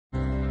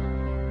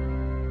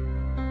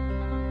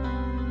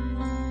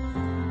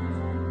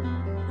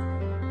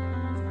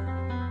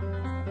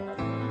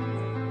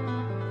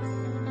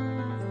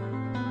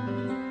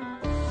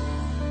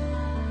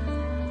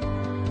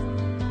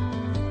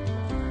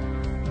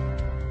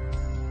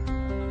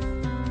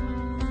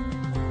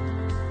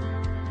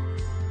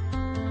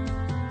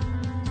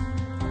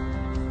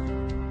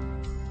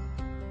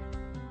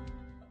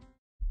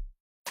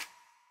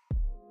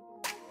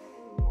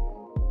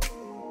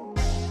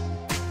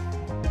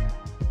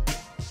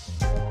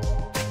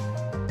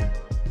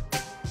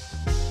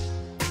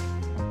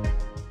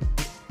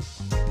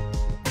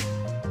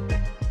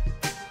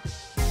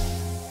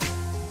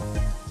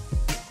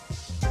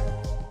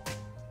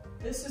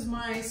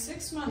my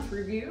 6-month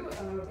review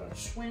of a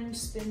Schwinn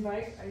Spin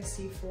Bike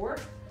IC4.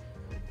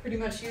 Pretty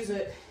much use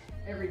it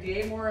every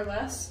day, more or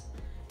less.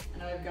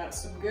 And I've got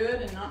some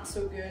good and not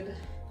so good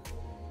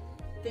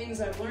things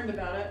I've learned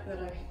about it that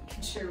I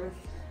can share with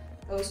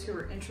those who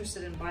are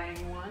interested in buying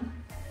one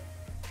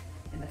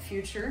in the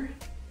future.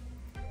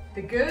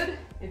 The good,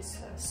 it's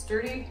a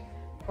sturdy,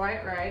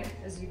 quiet ride,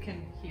 as you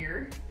can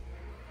hear.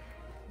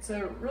 It's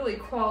a really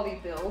quality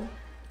build,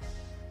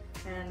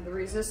 and the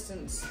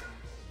resistance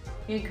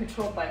being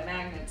controlled by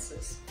magnets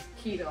is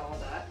key to all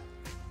that.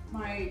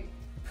 My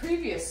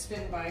previous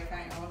spin bike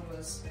I owned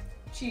was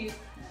cheap,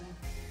 and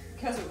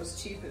because it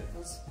was cheap, it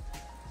was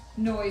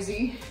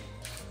noisy.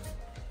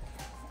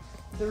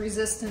 The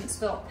resistance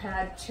felt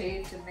pad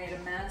chafed and made a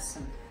mess,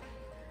 and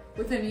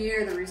within a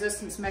year the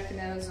resistance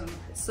mechanism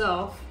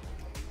itself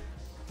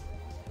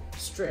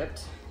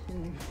stripped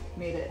and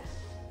made it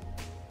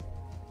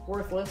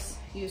worthless,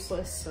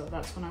 useless, so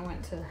that's when I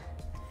went to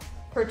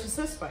purchase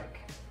this bike.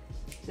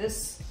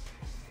 This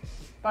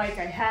bike,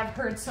 I have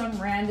heard some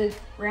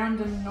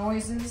random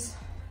noises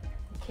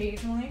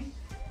occasionally,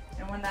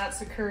 and when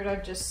that's occurred,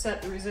 I've just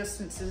set the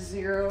resistance to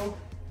 0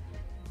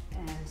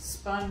 and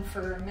spun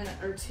for a minute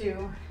or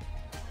two,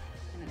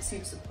 and it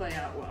seems to play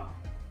out well.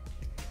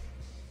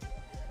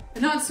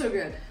 But not so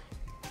good.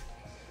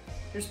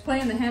 There's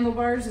play in the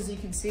handlebars, as you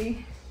can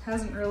see.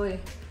 Hasn't really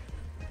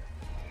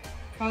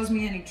caused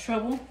me any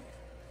trouble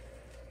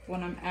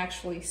when I'm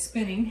actually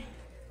spinning.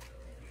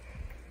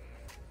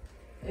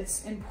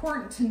 It's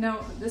important to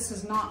note that this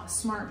is not a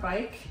smart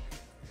bike.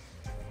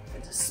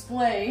 The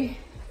display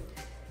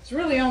is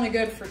really only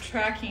good for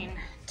tracking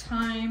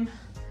time,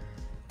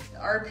 the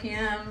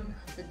RPM,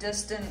 the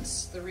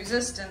distance, the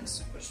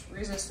resistance, which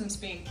resistance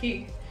being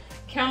key.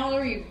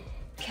 Calories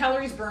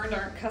burned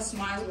aren't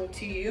customizable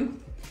to you,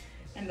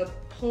 and the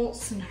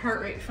pulse and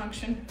heart rate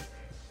function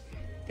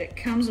that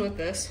comes with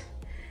this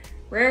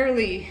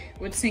rarely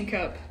would sync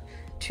up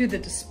to the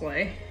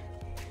display.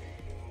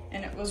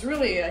 And it was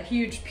really a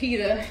huge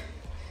PITA,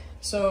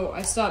 so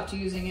I stopped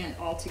using it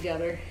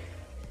altogether.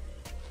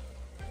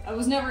 I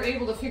was never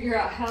able to figure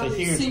out how to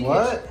sync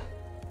it.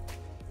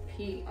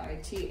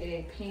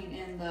 P-I-T-A, pain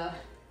in the...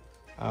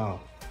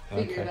 Oh,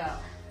 okay. Figure it out.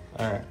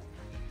 All right.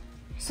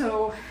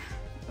 So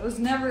I was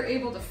never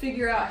able to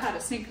figure out how to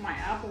sync my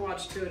Apple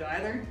Watch to it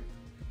either.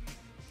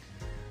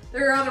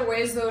 There are other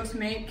ways though to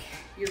make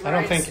your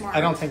ride smart.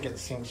 I don't think it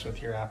syncs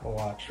with your Apple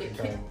Watch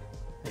regardless.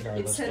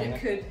 It said it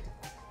could,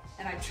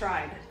 and I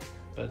tried.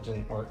 But it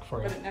didn't work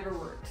for you. But it never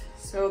worked.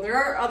 So there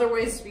are other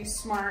ways to be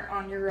smart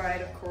on your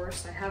ride, of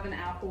course. I have an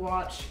Apple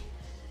Watch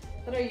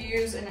that I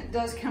use, and it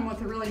does come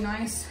with a really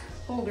nice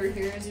holder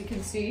here, as you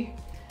can see,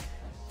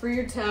 for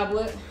your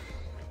tablet.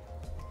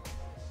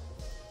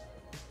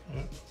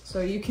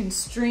 So you can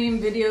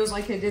stream videos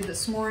like I did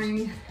this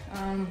morning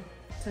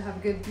to have a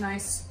good,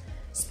 nice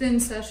spin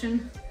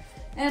session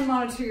and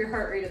monitor your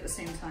heart rate at the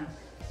same time.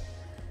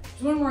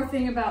 There's one more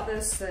thing about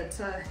this that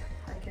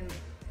I can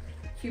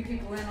cue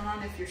people in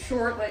on. If you're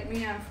short like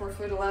me, I'm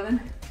 4'11".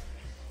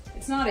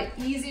 It's not an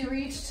easy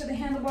reach to the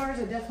handlebars.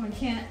 I definitely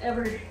can't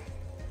ever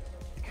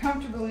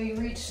comfortably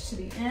reach to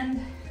the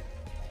end,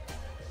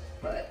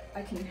 but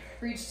I can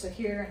reach to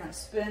here and I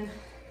spin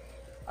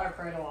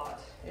upright a lot.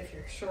 If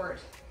you're short,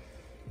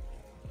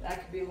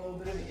 that could be a little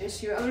bit of an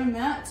issue. Other than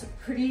that, it's a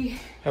pretty...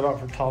 How about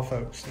for tall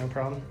folks? No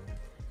problem?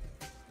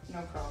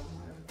 No problem,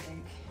 I would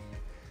think.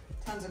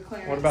 Tons of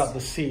clearance. What about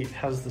the seat?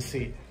 How's the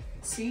seat?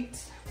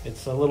 Seat?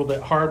 It's a little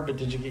bit hard, but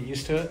did you get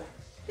used to it?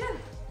 Yeah.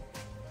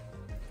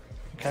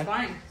 Okay. It's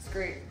fine, it's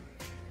great.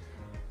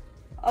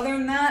 Other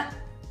than that...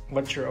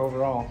 What's your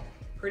overall?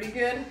 Pretty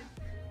good.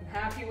 I'm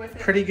happy with it.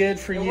 Pretty good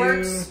for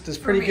you? Does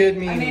pretty good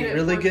mean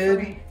really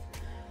good?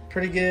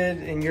 Pretty good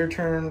in your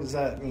term, does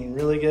that mean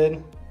really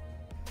good?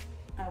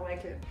 I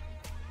like it.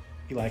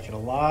 You like it a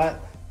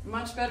lot?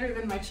 Much better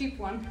than my cheap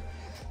one.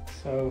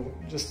 So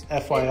just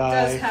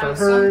FYI, for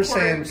her,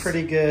 saying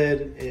pretty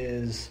good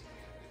is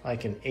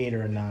like an 8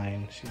 or a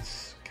 9.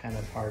 She's kind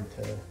of hard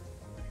to...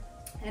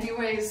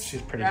 Anyways,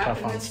 she's pretty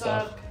tough on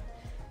stuff.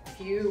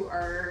 If you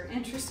are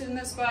interested in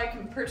this bike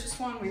and purchase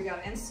one, we've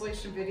got an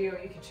installation video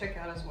you can check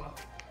out as well.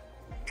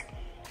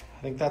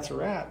 I think that's a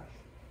wrap.